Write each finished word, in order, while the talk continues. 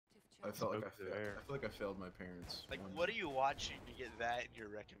I felt like I there. feel like I failed my parents. Like, what are you watching to get that in your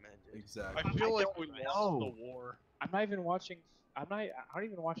recommended? Exactly. I feel like we don't lost know. the war. I'm not even watching. I don't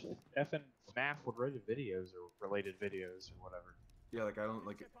even watch effing FNAF related videos or related videos or whatever. Yeah, like I don't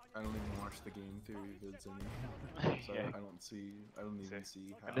even watch the game theory vids anymore. So Yeah. I don't even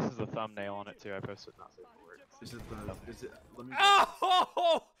see how. And this is the thumbnail on it too. I posted not safe for it. Is it let me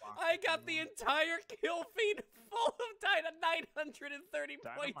Oh! I got the entire kill feed full of 930 points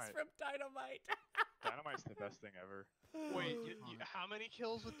Dynamite. from Dynamite. Dynamite's the best thing ever. Wait, how many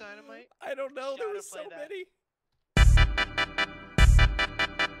kills with dynamite? I don't know. There Gotta was so play that. many.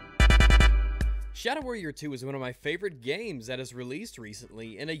 Shadow Warrior 2 is one of my favorite games that has released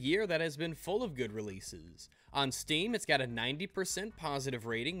recently in a year that has been full of good releases. On Steam, it's got a 90% positive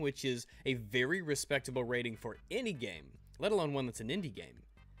rating, which is a very respectable rating for any game, let alone one that's an indie game.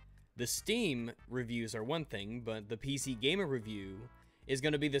 The Steam reviews are one thing, but the PC Gamer review is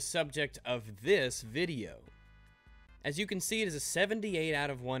going to be the subject of this video. As you can see, it is a 78 out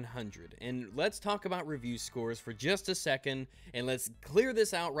of 100, and let's talk about review scores for just a second, and let's clear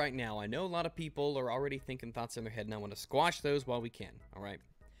this out right now. I know a lot of people are already thinking thoughts in their head, and I want to squash those while we can, alright?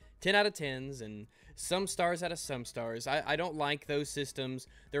 10 out of 10s, and some stars out of some stars. I don't like those systems.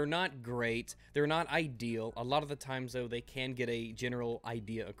 They're not great. They're not ideal. A lot of the times, though, they can get a general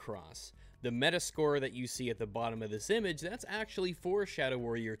idea across. The Metascore that you see at the bottom of this image, that's actually for Shadow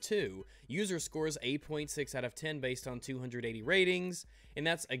Warrior 2. User scores 8.6 out of 10 based on 280 ratings, and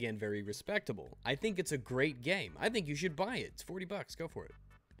that's, again, very respectable. I think it's a great game. I think you should buy it. It's 40 bucks. Go for it.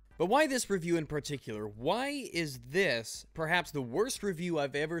 But why this review in particular? Why is this perhaps the worst review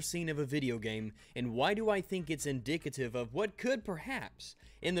I've ever seen of a video game, and why do I think it's indicative of what could perhaps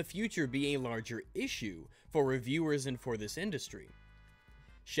in the future be a larger issue for reviewers and for this industry?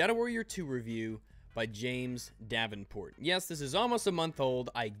 Shadow Warrior 2 review by James Davenport. Yes, this is almost a month old,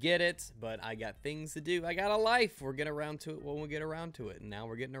 I get it, but I got things to do. I got a life. We'll get around to it when we get around to it, and now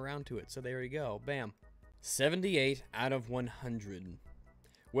we're getting around to it, so there you go. Bam. 78 out of 100.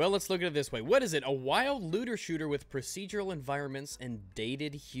 Well, let's look at it this way. What is it? A wild looter shooter with procedural environments and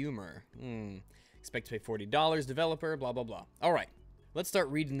dated humor. Expect to pay $40, developer, blah, blah, blah. All right, let's start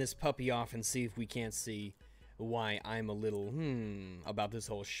reading this puppy off and see if we can't see why I'm a little, about this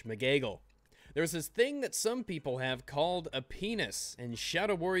whole schmagagel. There's this thing that some people have called a penis, and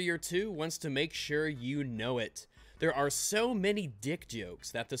Shadow Warrior 2 wants to make sure you know it. There are so many dick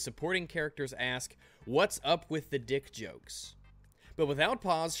jokes that the supporting characters ask, what's up with the dick jokes? But without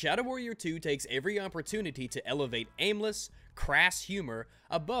pause, Shadow Warrior 2 takes every opportunity to elevate aimless, crass humor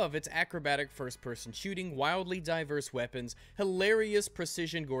above its acrobatic first-person shooting, wildly diverse weapons, hilarious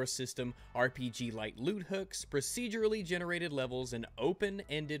precision gore system, RPG-light loot hooks, procedurally generated levels, and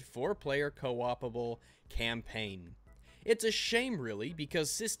open-ended 4-player co-opable campaign. It's a shame, really, because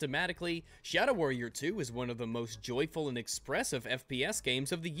systematically, Shadow Warrior 2 is one of the most joyful and expressive FPS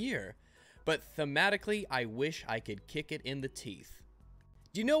games of the year. But thematically, I wish I could kick it in the teeth.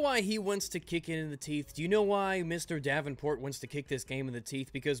 Do you know why he wants to kick it in the teeth? Do you know why Mr. Davenport wants to kick this game in the teeth?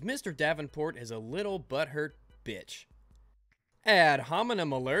 Because Mr. Davenport is a little butthurt bitch. Ad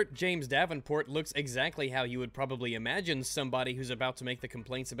hominem alert, James Davenport looks exactly how you would probably imagine somebody who's about to make the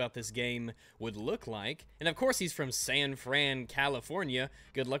complaints about this game would look like. And of course he's from San Fran, California.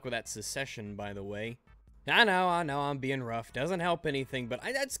 Good luck with that secession, by the way. I know, I'm being rough. Doesn't help anything, but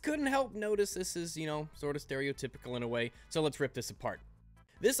I just couldn't help notice this is, you know, sort of stereotypical in a way. So let's rip this apart.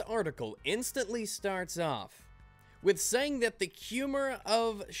 This article instantly starts off with saying that the humor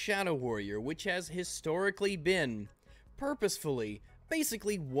of Shadow Warrior, which has historically been purposefully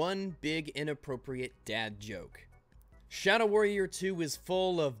basically one big inappropriate dad joke. Shadow Warrior 2 is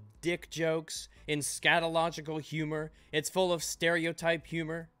full of dick jokes and scatological humor. It's full of stereotype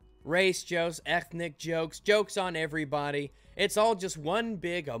humor, race jokes, ethnic jokes, jokes on everybody. It's all just one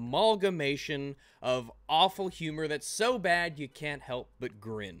big amalgamation of awful humor that's so bad you can't help but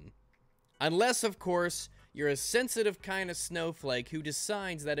grin. Unless, of course, you're a sensitive kind of snowflake who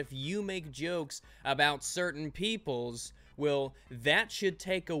decides that if you make jokes about certain peoples, well, that should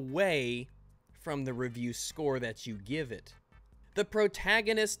take away from the review score that you give it. The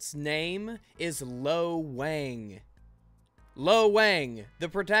protagonist's name is Lo Wang. Lo Wang. The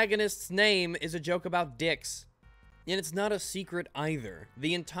protagonist's name is a joke about dicks. And it's not a secret either.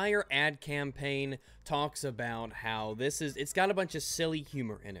 The entire ad campaign talks about how it's got a bunch of silly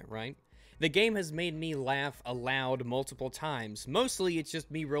humor in it, right? The game has made me laugh aloud multiple times. Mostly it's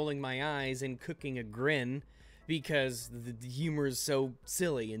just me rolling my eyes and cooking a grin because the humor is so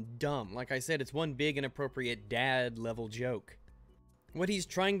silly and dumb. Like I said, it's one big inappropriate dad-level joke. What he's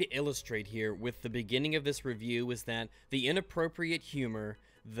trying to illustrate here with the beginning of this review is that the inappropriate humor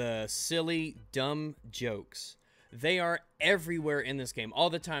the silly, dumb jokes. They are everywhere in this game, all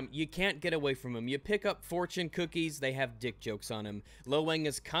the time. You can't get away from them. You pick up fortune cookies, they have dick jokes on them. Lo Wang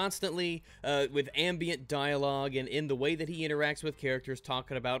is constantly, with ambient dialogue and in the way that he interacts with characters,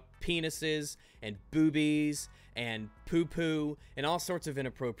 talking about penises and boobies and poo-poo and all sorts of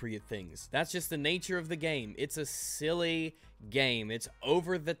inappropriate things. That's just the nature of the game. It's a silly game. It's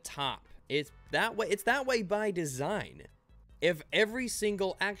over the top. It's that way by design. If every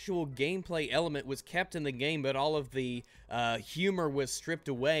single actual gameplay element was kept in the game, but all of the humor was stripped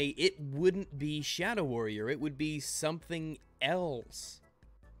away, it wouldn't be Shadow Warrior. It would be something else.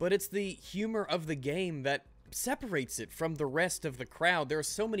 But it's the humor of the game that separates it from the rest of the crowd. There are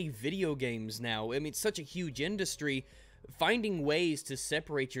so many video games now. I mean, it's such a huge industry. Finding ways to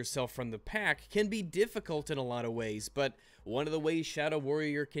separate yourself from the pack can be difficult in a lot of ways, but one of the ways Shadow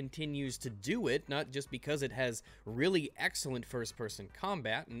Warrior continues to do it, not just because it has really excellent first-person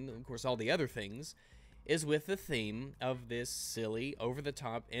combat, and of course all the other things, is with the theme of this silly,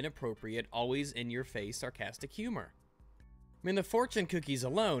 over-the-top, inappropriate, always-in-your-face, sarcastic humor. I mean, the fortune cookies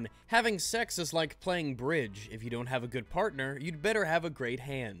alone, having sex is like playing bridge. If you don't have a good partner, you'd better have a great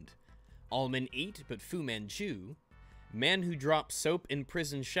hand. All men eat, but Fu Manchu. Man who drops soap in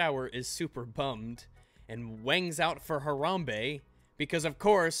prison shower is super bummed. And Wang's out for Harambe, because of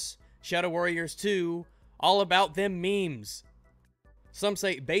course, Shadow Warriors 2, all about them memes. Some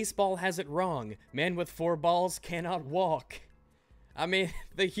say baseball has it wrong. Man with 4 balls cannot walk. I mean,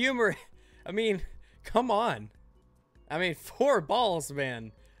 the humor, I mean, come on. I mean, 4 balls,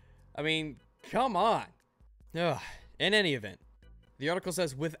 man. I mean, come on. Ugh. In any event, the article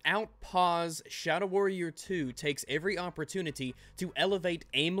says, without pause, Shadow Warrior 2 takes every opportunity to elevate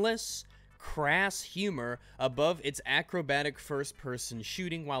aimless, crass humor above its acrobatic first-person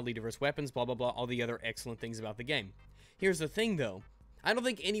shooting, wildly diverse weapons, blah blah blah, all the other excellent things about the game. Here's the thing though, I don't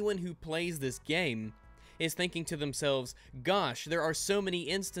think anyone who plays this game is thinking to themselves, gosh, there are so many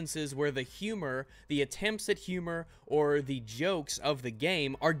instances where the humor, the attempts at humor, or the jokes of the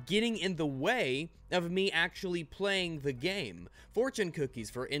game are getting in the way of me actually playing the game. Fortune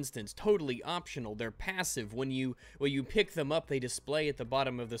cookies, for instance, totally optional. They're passive. When you pick them up, they display at the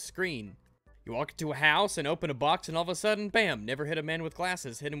bottom of the screen. You walk into a house and open a box and all of a sudden, bam, never hit a man with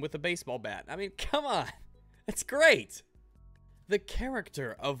glasses, hit him with a baseball bat. I mean, come on. That's great. The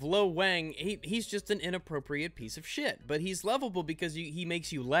character of Lo Wang, he's just an inappropriate piece of shit, but he's lovable because he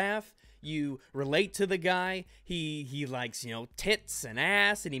makes you laugh, you relate to the guy, he likes, you know, tits and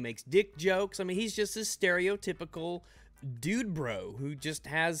ass, and he makes dick jokes. I mean, he's just a stereotypical dude bro who just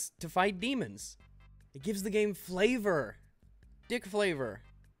has to fight demons. It gives the game flavor. Dick flavor.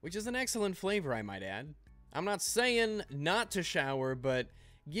 Which is an excellent flavor, I might add. I'm not saying not to shower, but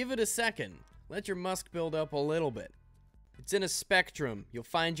give it a second. Let your musk build up a little bit. It's in a spectrum. You'll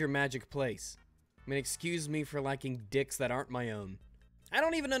find your magic place. I mean, excuse me for liking dicks that aren't my own. I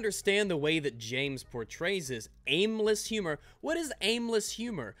don't even understand the way that James portrays this aimless humor. What is aimless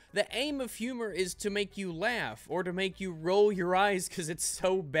humor? The aim of humor is to make you laugh or to make you roll your eyes because it's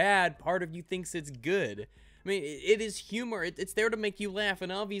so bad part of you thinks it's good. I mean, it is humor. It's there to make you laugh,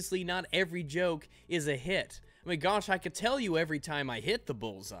 and obviously not every joke is a hit. I mean, gosh, I could tell you every time I hit the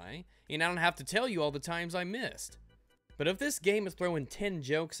bullseye, and I don't have to tell you all the times I missed. But if this game is throwing 10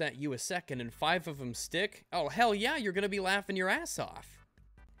 jokes at you a second and 5 of them stick, oh, hell yeah, you're gonna be laughing your ass off.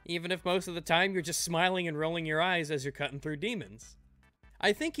 Even if most of the time you're just smiling and rolling your eyes as you're cutting through demons.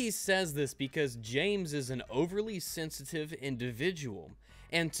 I think he says this because James is an overly sensitive individual.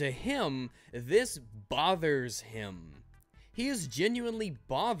 And to him, this bothers him. He is genuinely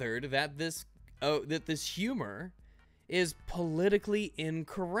bothered that this humor is politically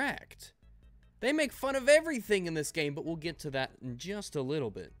incorrect. They make fun of everything in this game, but we'll get to that in just a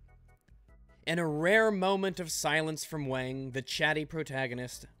little bit. In a rare moment of silence from Wang, the chatty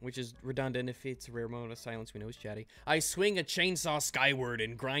protagonist, which is redundant if it's a rare moment of silence, we know it's chatty, I swing a chainsaw skyward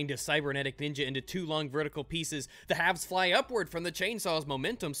and grind a cybernetic ninja into 2 long vertical pieces. The halves fly upward from the chainsaw's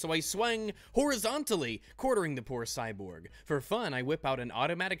momentum, so I swung horizontally, quartering the poor cyborg. For fun, I whip out an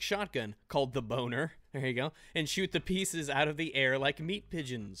automatic shotgun, called the Boner, there you go, and shoot the pieces out of the air like meat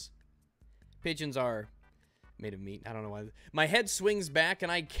pigeons. Pigeons are made of meat. I don't know why. My head swings back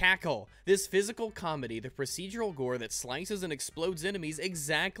and I cackle. This physical comedy, the procedural gore that slices and explodes enemies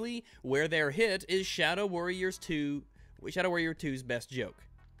exactly where they're hit, is Shadow Warrior 2's best joke.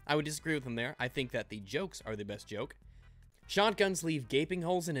 I would disagree with him there. I think that the jokes are the best joke. Shotguns leave gaping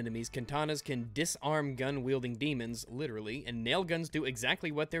holes in enemies, katanas can disarm gun-wielding demons, literally, and nail guns do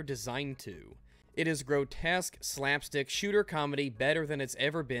exactly what they're designed to. It is grotesque, slapstick, shooter comedy better than it's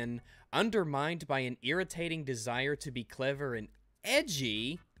ever been, undermined by an irritating desire to be clever and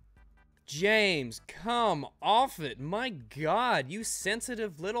edgy? James, come off it. My God, you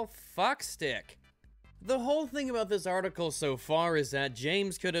sensitive little fuckstick. The whole thing about this article so far is that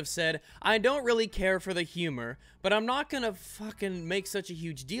James could have said, I don't really care for the humor, but I'm not gonna fucking make such a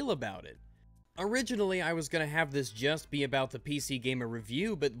huge deal about it. Originally, I was gonna have this just be about the PC Gamer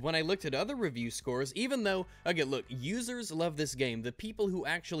review, but when I looked at other review scores, even though, okay, look, users love this game, the people who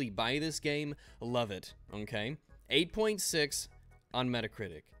actually buy this game love it, okay? 8.6 on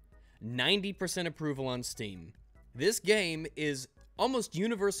Metacritic, 90% approval on Steam. This game is almost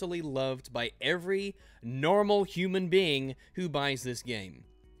universally loved by every normal human being who buys this game.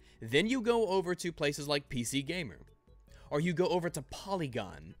 Then you go over to places like PC Gamer, or you go over to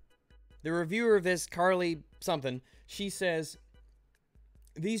Polygon. The reviewer of this, Carly something, she says,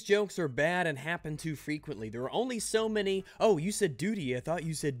 these jokes are bad and happen too frequently. There are only so many, oh, you said duty, I thought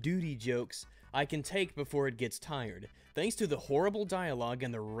you said duty jokes, I can take before it gets tired. Thanks to the horrible dialogue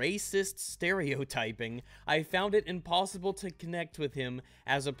and the racist stereotyping, I found it impossible to connect with him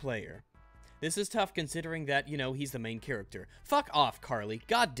as a player. This is tough considering that, you know, he's the main character. Fuck off, Carly.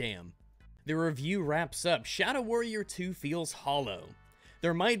 Goddamn. The review wraps up. Shadow Warrior 2 feels hollow.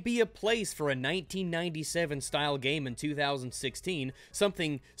 There might be a place for a 1997 style game in 2016,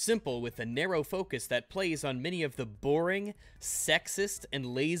 something simple with a narrow focus that plays on many of the boring, sexist, and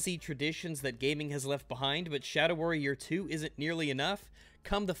lazy traditions that gaming has left behind, but Shadow Warrior 2 isn't nearly enough?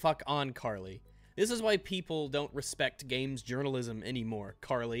 Come the fuck on, Carly. This is why people don't respect games journalism anymore,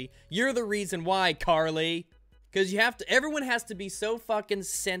 Carly. You're the reason why, Carly! Because everyone has to be so fucking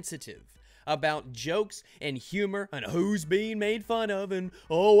sensitive about jokes and humor and who's being made fun of and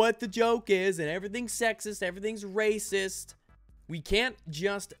oh what the joke is and everything's sexist, everything's racist. We can't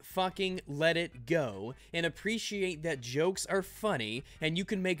just fucking let it go and appreciate that jokes are funny and you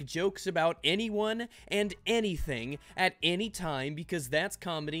can make jokes about anyone and anything at any time because that's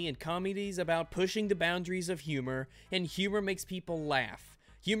comedy and comedy's about pushing the boundaries of humor and humor makes people laugh.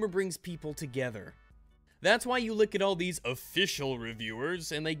 Humor brings people together. That's why you look at all these official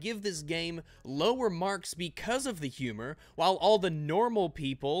reviewers, and they give this game lower marks because of the humor, while all the normal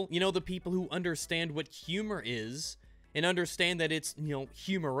people, you know, the people who understand what humor is, and understand that it's, you know,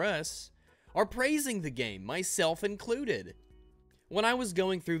 humorous, are praising the game, myself included. When I was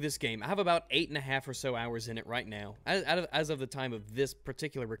going through this game, I have about 8.5 or so hours in it right now, as of the time of this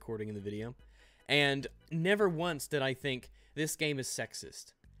particular recording in the video, and never once did I think, this game is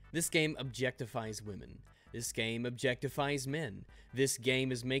sexist. This game objectifies women. This game objectifies men. This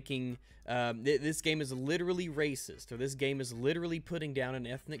game is making, this game is literally racist, or this game is literally putting down an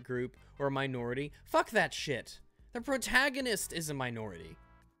ethnic group or a minority. Fuck that shit. The protagonist is a minority.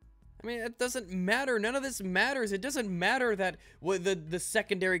 I mean, it doesn't matter. None of this matters. It doesn't matter that the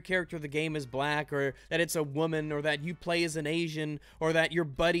secondary character of the game is black, or that it's a woman, or that you play as an Asian, or that your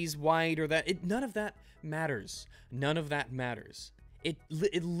buddy's white, or that none of that matters. None of that matters. It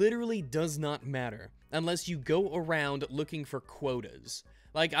literally does not matter unless you go around looking for quotas.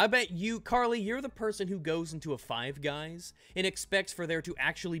 Like, I bet you, Carly, you're the person who goes into a Five Guys and expects for there to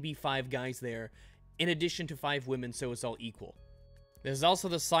actually be 5 guys there in addition to 5 women, so it's all equal. There's also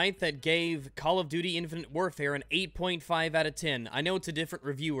the site that gave Call of Duty Infinite Warfare an 8.5 out of 10. I know it's a different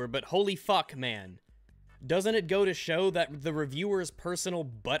reviewer, but holy fuck, man. Doesn't it go to show that the reviewer's personal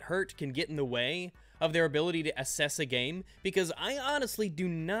butthurt can get in the way of their ability to assess a game? Because I honestly do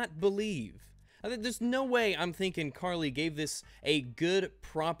not believe, there's no way I'm thinking Carly gave this a good,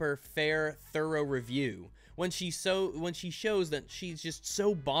 proper, fair, thorough review when she shows that she's just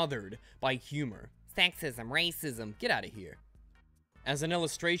so bothered by humor. Sexism, racism, get out of here. As an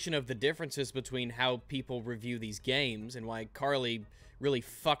illustration of the differences between how people review these games and why Carly really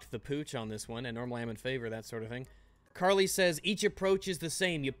fucked the pooch on this one, and normally I'm in favor of that sort of thing. Carly says, each approach is the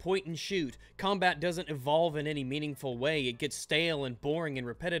same, you point and shoot. Combat doesn't evolve in any meaningful way, it gets stale and boring and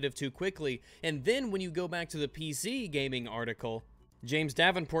repetitive too quickly. And then when you go back to the PC gaming article, James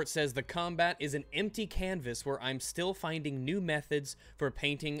Davenport says the combat is an empty canvas where I'm still finding new methods for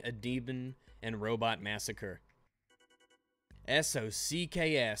painting a demon and robot massacre.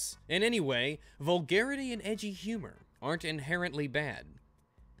 SOCKS. And anyway, vulgarity and edgy humor aren't inherently bad.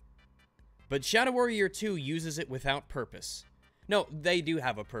 But Shadow Warrior 2 uses it without purpose. No, they do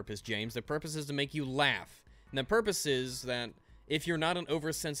have a purpose, James. The purpose is to make you laugh. And the purpose is that if you're not an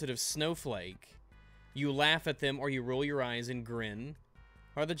oversensitive snowflake, you laugh at them or you roll your eyes and grin,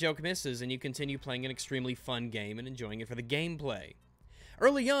 or the joke misses and you continue playing an extremely fun game and enjoying it for the gameplay.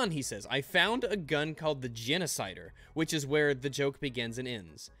 Early on, he says, I found a gun called the Genocider, which is where the joke begins and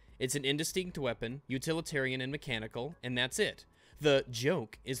ends. It's an indistinct weapon, utilitarian and mechanical, and that's it. The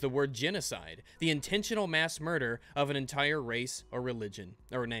joke is the word genocide, the intentional mass murder of an entire race or religion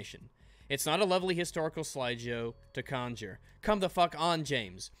or nation. It's not a lovely historical slideshow to conjure. Come the fuck on,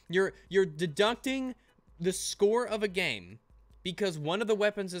 James. You're deducting the score of a game because one of the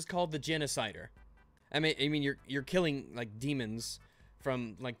weapons is called the genocider. I mean, you're killing like demons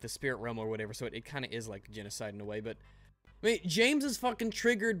from like the spirit realm or whatever, so it kind of is like genocide in a way. But I mean, James is fucking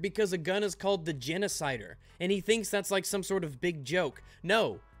triggered because a gun is called the genocider, and he thinks that's like some sort of big joke.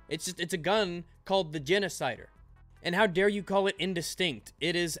 No, it's a gun called the genocider. And how dare you call it indistinct?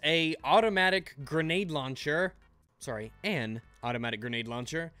 It is a automatic grenade launcher. Sorry, an automatic grenade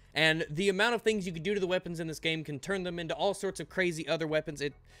launcher. And the amount of things you can do to the weapons in this game can turn them into all sorts of crazy other weapons.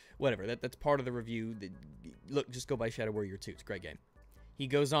 Whatever, that's part of the review. Look, just go buy Shadow Warrior 2. It's a great game. He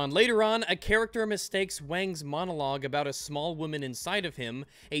goes on, later on, a character mistakes Wang's monologue about a small woman inside of him,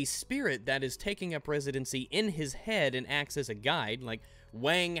 a spirit that is taking up residency in his head and acts as a guide, like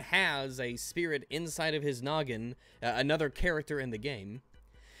Wang has a spirit inside of his noggin, another character in the game,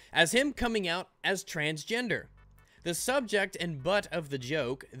 as him coming out as transgender. The subject and butt of the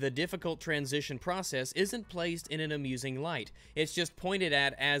joke, the difficult transition process, isn't placed in an amusing light. It's just pointed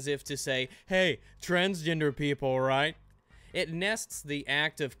at as if to say, hey, transgender people, right? It nests the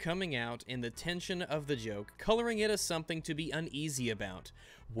act of coming out in the tension of the joke, coloring it as something to be uneasy about.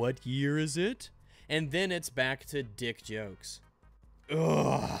 What year is it? And then it's back to dick jokes.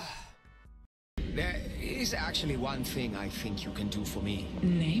 Ugh. There is actually one thing I think you can do for me.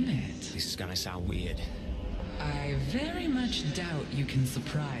 Name it. This is gonna sound weird. I very much doubt you can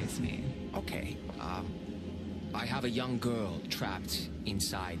surprise me. Okay, I have a young girl trapped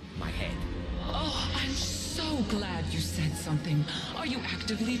inside my head. Oh, I'm so glad you said something. Are you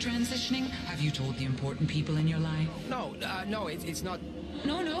actively transitioning? Have you told the important people in your life? No, it's not...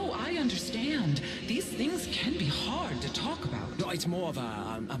 No, I understand. These things can be hard to talk about. No, it's more of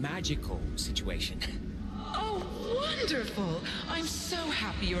a magical situation. Oh, wonderful. I'm so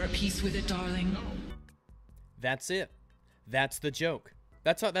happy you're at peace with it, darling. That's it. That's the joke.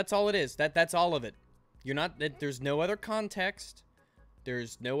 That's all it is. That's all of it. You're not... There's no other context.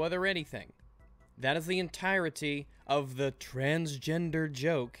 There's no other anything. That is the entirety of the transgender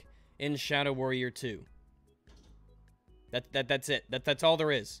joke in Shadow Warrior 2. That's it. That's all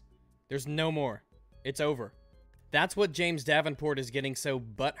there is. There's no more. It's over. That's what James Davenport is getting so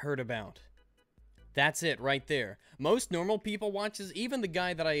butthurt about. That's it right there. Most normal people watches, even the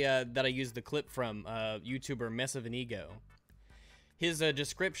guy that I used the clip from, YouTuber Mess of an Ego. His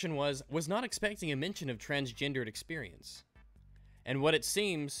description was not expecting a mention of transgendered experience, and what it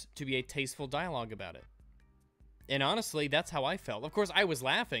seems to be a tasteful dialogue about it. And honestly, that's how I felt. Of course, I was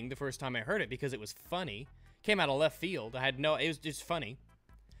laughing the first time I heard it because it was funny. Came out of left field. It was just funny.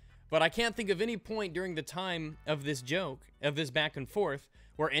 But I can't think of any point during the time of this joke, of this back and forth,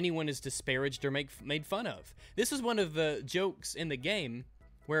 where anyone is disparaged or made fun of. This is one of the jokes in the game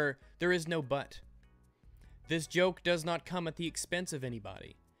where there is no but. This joke does not come at the expense of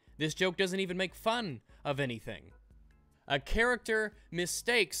anybody. This joke doesn't even make fun of anything. A character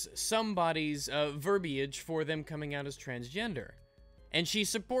mistakes somebody's verbiage for them coming out as transgender, and she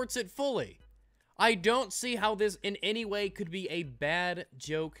supports it fully. I don't see how this in any way could be a bad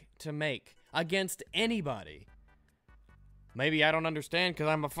joke to make against anybody. Maybe I don't understand because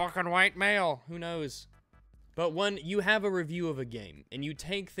I'm a fucking white male. Who knows? But when you have a review of a game and you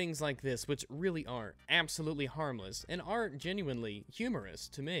take things like this, which really are absolutely harmless and are genuinely humorous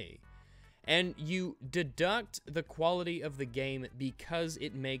to me, and you deduct the quality of the game because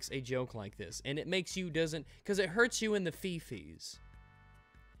it makes a joke like this, and it makes you because it hurts you in the fee-fees.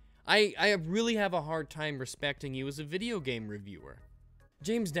 I really have a hard time respecting you as a video game reviewer.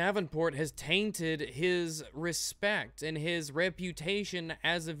 James Davenport has tainted his respect and his reputation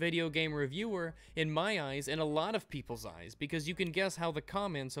as a video game reviewer in my eyes and a lot of people's eyes, because you can guess how the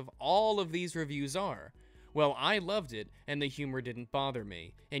comments of all of these reviews are. Well, I loved it, and the humor didn't bother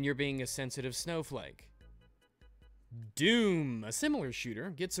me, and you're being a sensitive snowflake. Doom, a similar shooter,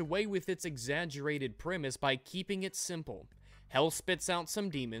 gets away with its exaggerated premise by keeping it simple. Hell spits out some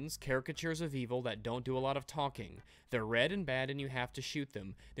demons, caricatures of evil that don't do a lot of talking. They're red and bad and you have to shoot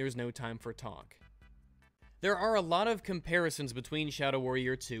them. There's no time for talk. There are a lot of comparisons between Shadow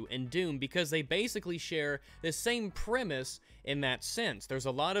Warrior 2 and Doom because they basically share the same premise in that sense. There's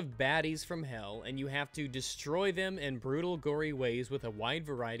a lot of baddies from hell and you have to destroy them in brutal, gory ways with a wide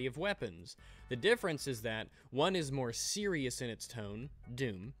variety of weapons. The difference is that one is more serious in its tone,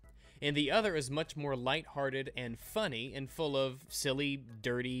 Doom, and the other is much more lighthearted and funny and full of silly,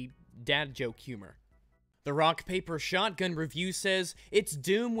 dirty dad joke humor. The Rock Paper Shotgun review says, it's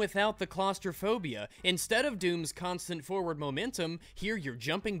Doom without the claustrophobia. Instead of Doom's constant forward momentum, here you're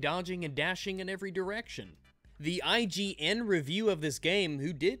jumping, dodging, and dashing in every direction. The IGN review of this game,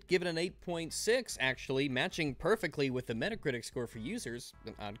 who did give it an 8.6 actually, matching perfectly with the Metacritic score for users,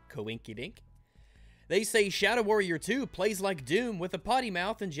 coinky-dink. They say Shadow Warrior 2 plays like Doom with a potty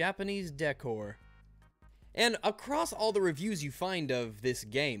mouth and Japanese decor. And across all the reviews you find of this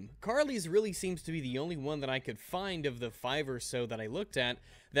game, Carly's really seems to be the only one that I could find of the 5 or so that I looked at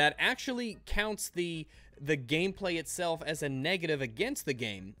that actually counts the gameplay itself as a negative against the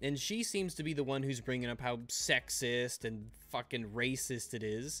game. And she seems to be the one who's bringing up how sexist and fucking racist it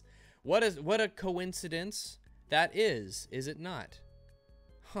is. What a coincidence that is it not?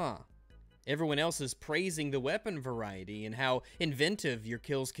 Huh. Everyone else is praising the weapon variety and how inventive your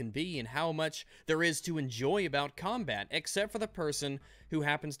kills can be and how much there is to enjoy about combat, except for the person who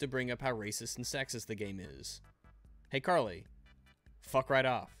happens to bring up how racist and sexist the game is. Hey Carly, fuck right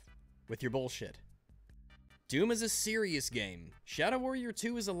off with your bullshit. Doom is a serious game. Shadow Warrior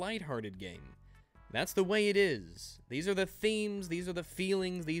 2 is a lighthearted game. That's the way it is. These are the themes, these are the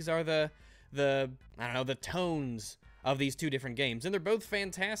feelings, these are the I don't know, the tones of these two different games, and they're both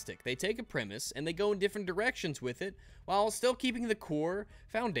fantastic. They take a premise, and they go in different directions with it, while still keeping the core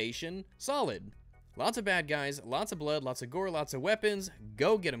foundation solid. Lots of bad guys, lots of blood, lots of gore, lots of weapons.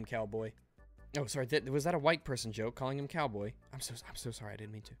 Go get 'em, cowboy. Oh, sorry, was that a white person joke, calling him cowboy? I'm so sorry, I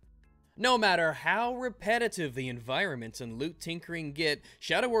didn't mean to. No matter how repetitive the environments and loot tinkering get,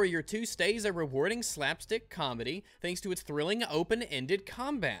 Shadow Warrior 2 stays a rewarding slapstick comedy thanks to its thrilling open-ended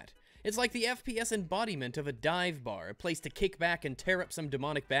combat. It's like the FPS embodiment of a dive bar, a place to kick back and tear up some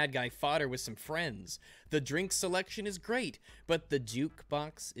demonic bad guy fodder with some friends. The drink selection is great, but the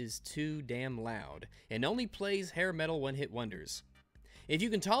jukebox is too damn loud, and only plays hair metal one-hit wonders. If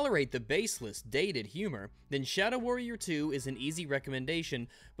you can tolerate the baseless, dated humor, then Shadow Warrior 2 is an easy recommendation,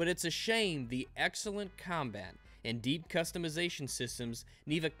 but it's a shame the excellent combat and deep customization systems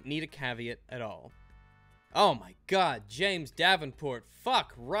need a caveat at all. Oh my god, James Davenport,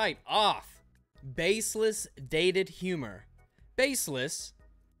 fuck right off. Baseless, dated humor. Baseless?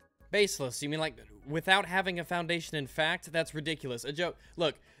 Baseless, you mean like without having a foundation in fact? That's ridiculous. A joke,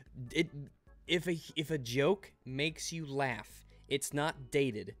 look, if a joke makes you laugh, it's not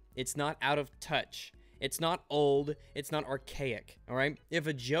dated, it's not out of touch, it's not old, it's not archaic, alright? If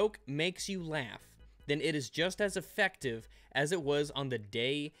a joke makes you laugh, then it is just as effective as it was on the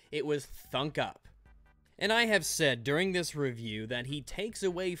day it was thunk up. And I have said during this review that he takes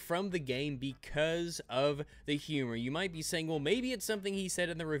away from the game because of the humor. You might be saying, well, maybe it's something he said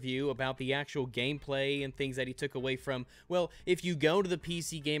in the review about the actual gameplay and things that he took away from. Well, if you go to the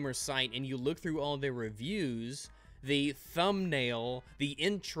PC Gamer site and you look through all their reviews, the thumbnail, the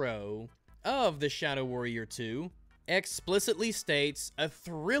intro of the Shadow Warrior 2 explicitly states a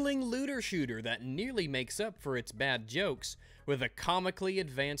thrilling looter shooter that nearly makes up for its bad jokes with a comically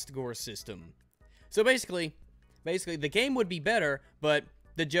advanced gore system. So basically, the game would be better, but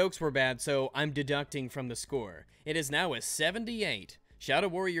the jokes were bad, so I'm deducting from the score. It is now a 78. Shadow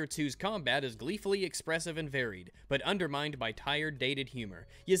Warrior 2's combat is gleefully expressive and varied, but undermined by tired, dated humor.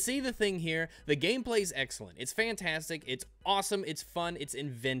 You see the thing here? The gameplay's excellent. It's fantastic, it's awesome, it's fun, it's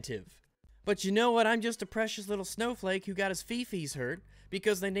inventive. But you know what? I'm just a precious little snowflake who got his fifis hurt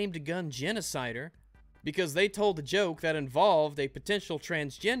because they named a gun Genocider. Because they told a joke that involved a potential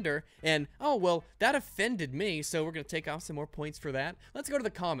transgender, and, oh, well, that offended me, so we're going to take off some more points for that. Let's go to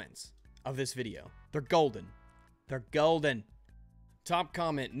the comments of this video. They're golden. They're golden. Top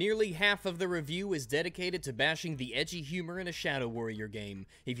comment, nearly half of the review is dedicated to bashing the edgy humor in a Shadow Warrior game.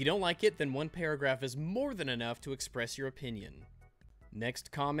 If you don't like it, then one paragraph is more than enough to express your opinion.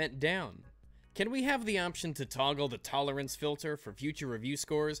 Next comment down. Can we have the option to toggle the tolerance filter for future review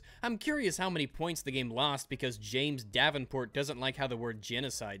scores? I'm curious how many points the game lost because James Davenport doesn't like how the word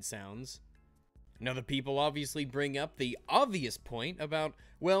genocide sounds. And other people obviously bring up the obvious point about,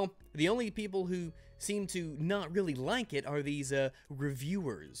 well, the only people who seem to not really like it are these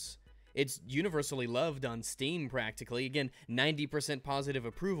reviewers. It's universally loved on Steam practically. Again, 90% positive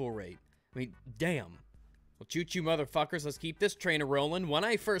approval rate. I mean, damn. Well, choo-choo motherfuckers, let's keep this train a-rolling. When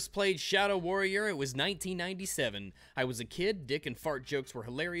I first played Shadow Warrior, it was 1997. I was a kid, dick and fart jokes were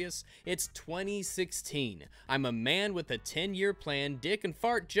hilarious. It's 2016. I'm a man with a 10-year plan, dick and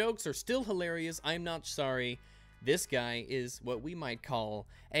fart jokes are still hilarious, I'm not sorry. This guy is what we might call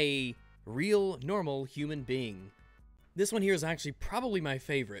a real, normal human being. This one here is actually probably my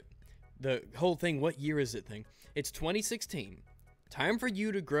favorite. The whole thing, what year is it thing? It's 2016. Time for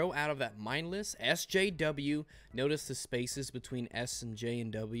you to grow out of that mindless SJW. Notice the spaces between S and J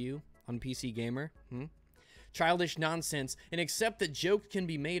and W on PC Gamer. childish nonsense and accept that jokes can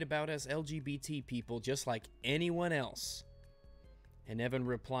be made about us LGBT people just like anyone else. And Evan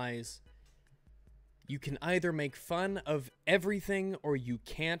replies, you can either make fun of everything or you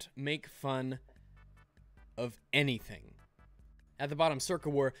can't make fun of anything. At the bottom, Circa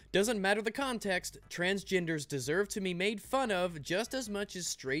War, doesn't matter the context, transgenders deserve to be made fun of just as much as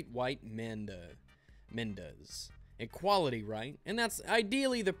straight white men does. Equality, right? And that's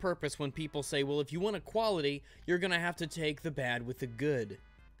ideally the purpose when people say, well, if you want equality, you're gonna have to take the bad with the good.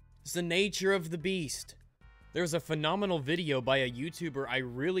 It's the nature of the beast. There's a phenomenal video by a YouTuber I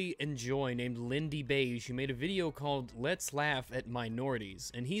really enjoy named Lindy Beige who made a video called Let's Laugh at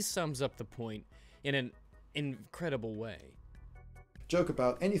Minorities, and he sums up the point in an incredible way. Joke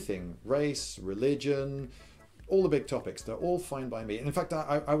about anything, race, religion, all the big topics, they're all fine by me. And in fact,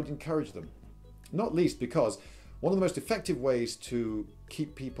 I would encourage them. Not least because one of the most effective ways to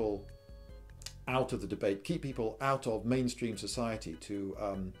keep people out of the debate, keep people out of mainstream society,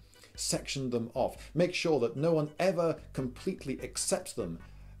 to section them off, make sure that no one ever completely accepts them,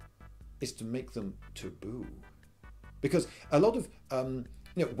 is to make them taboo. Because a lot of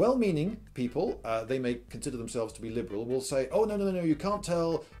well-meaning people, they may consider themselves to be liberal, will say, oh, no, you can't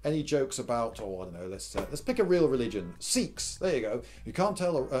tell any jokes about, oh, I don't know, let's pick a real religion, Sikhs, there you go. You can't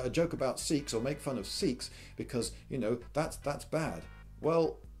tell a joke about Sikhs or make fun of Sikhs because, that's bad.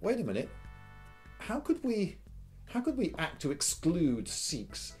 Well, wait a minute. How could we act to exclude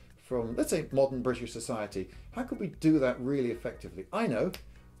Sikhs from, let's say, modern British society? How could we do that really effectively? I know.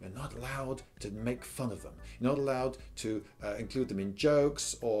 You're not allowed to make fun of them. You're not allowed to include them in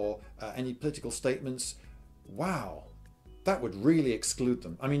jokes or any political statements. Wow, that would really exclude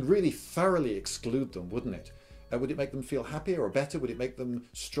them. I mean, really thoroughly exclude them, wouldn't it? Would it make them feel happier or better? Would it make them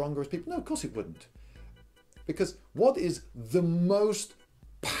stronger as people? No, of course it wouldn't. Because what is the most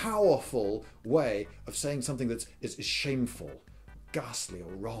powerful way of saying something that is shameful, ghastly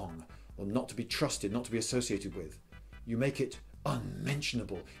or wrong, or not to be trusted, not to be associated with? You make it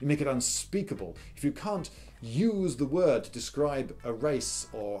unmentionable. You make it unspeakable. If you can't use the word to describe a race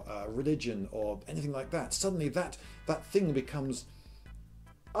or a religion or anything like that, suddenly that thing becomes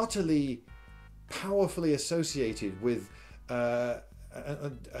utterly powerfully associated with a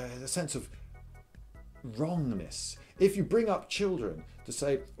sense of wrongness. If you bring up children to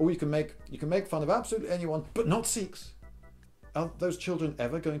say, oh, you can make fun of absolutely anyone, but not Sikhs. Are those children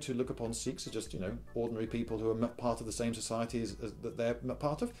ever going to look upon Sikhs as just, ordinary people who are part of the same society as that they're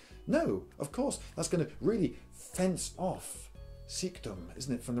part of? No, of course. That's going to really fence off Sikhdom,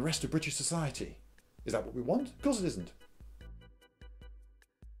 isn't it, from the rest of British society? Is that what we want? Of course it isn't.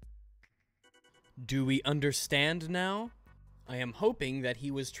 Do we understand now? I am hoping that he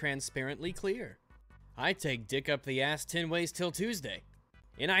was transparently clear. I take dick up the ass 10 ways till Tuesday.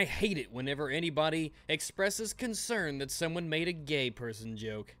 And I hate it whenever anybody expresses concern that someone made a gay person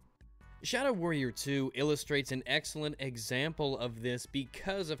joke. Shadow Warrior 2 illustrates an excellent example of this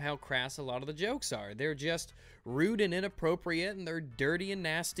because of how crass a lot of the jokes are. They're just rude and inappropriate, and they're dirty and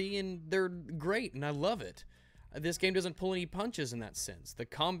nasty, and they're great, and I love it. This game doesn't pull any punches in that sense. The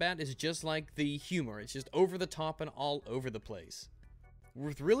combat is just like the humor. It's just over the top and all over the place.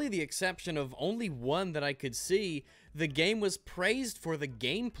 With really the exception of only one that I could see, the game was praised for the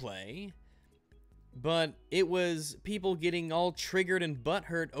gameplay, but it was people getting all triggered and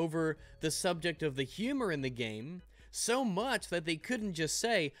butthurt over the subject of the humor in the game, so much that they couldn't just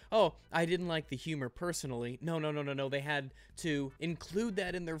say, oh, I didn't like the humor personally. No. They had to include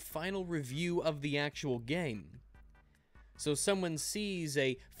that in their final review of the actual game. So someone sees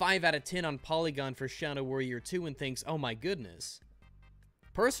a 5 out of 10 on Polygon for Shadow Warrior 2 and thinks, oh my goodness.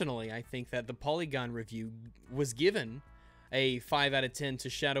 Personally, I think that the Polygon review was given a 5 out of 10 to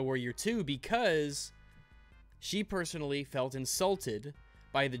Shadow Warrior 2 because she personally felt insulted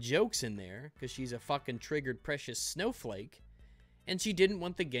by the jokes in there because she's a fucking triggered precious snowflake and she didn't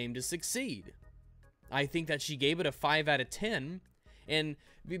want the game to succeed. I think that she gave it a 5 out of 10 and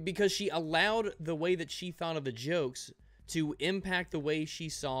because she allowed the way that she thought of the jokes to impact the way she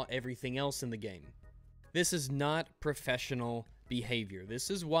saw everything else in the game. This is not professional behavior. This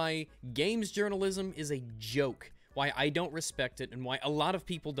is why games journalism is a joke, why I don't respect it, and why a lot of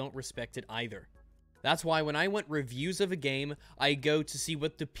people don't respect it either. That's why when I want reviews of a game, I go to see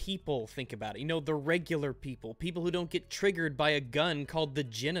what the people think about it. The regular people who don't get triggered by a gun called the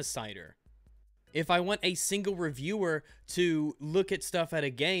genocider. If I want a single reviewer to look at stuff at a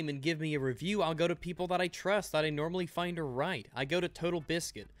game and give me a review, I'll go to people that I trust, that I normally find are right. I go to Total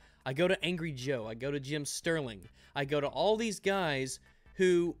Biscuit. I go to Angry Joe, I go to Jim Sterling, I go to all these guys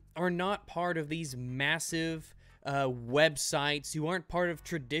who are not part of these massive websites, who aren't part of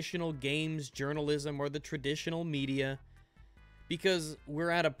traditional games journalism or the traditional media, because we're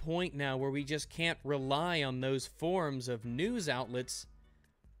at a point now where we just can't rely on those forms of news outlets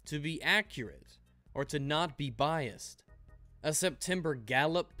to be accurate or to not be biased. A September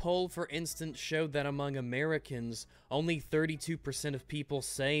Gallup poll, for instance, showed that among Americans, only 32% of people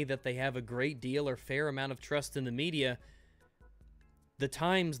say that they have a great deal or fair amount of trust in the media. The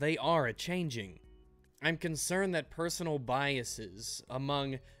times, they are a-changing. I'm concerned that personal biases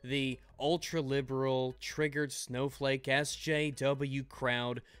among the ultra-liberal, triggered snowflake SJW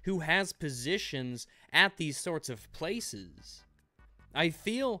crowd who has positions at these sorts of places, I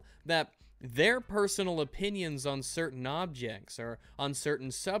feel that their personal opinions on certain objects or on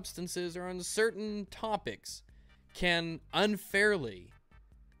certain substances or on certain topics can unfairly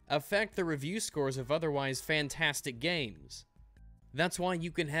affect the review scores of otherwise fantastic games. That's why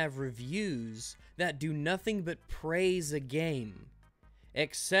you can have reviews that do nothing but praise a game,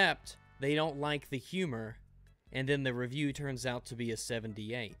 except they don't like the humor, and then the review turns out to be a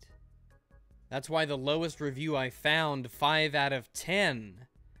 78. That's why the lowest review I found, 5 out of 10,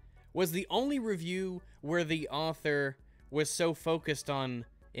 was the only review where the author was so focused on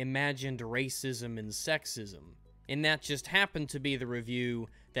imagined racism and sexism, and that just happened to be the review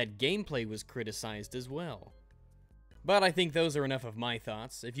that gameplay was criticized as well. But I think those are enough of my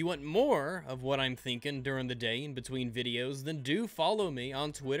thoughts. If you want more of what I'm thinking during the day in between videos, then do follow me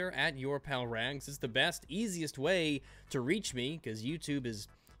on Twitter at YourPalRags. It's the best, easiest way to reach me, because YouTube is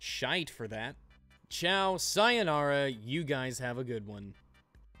shite for that. Ciao, sayonara, you guys have a good one.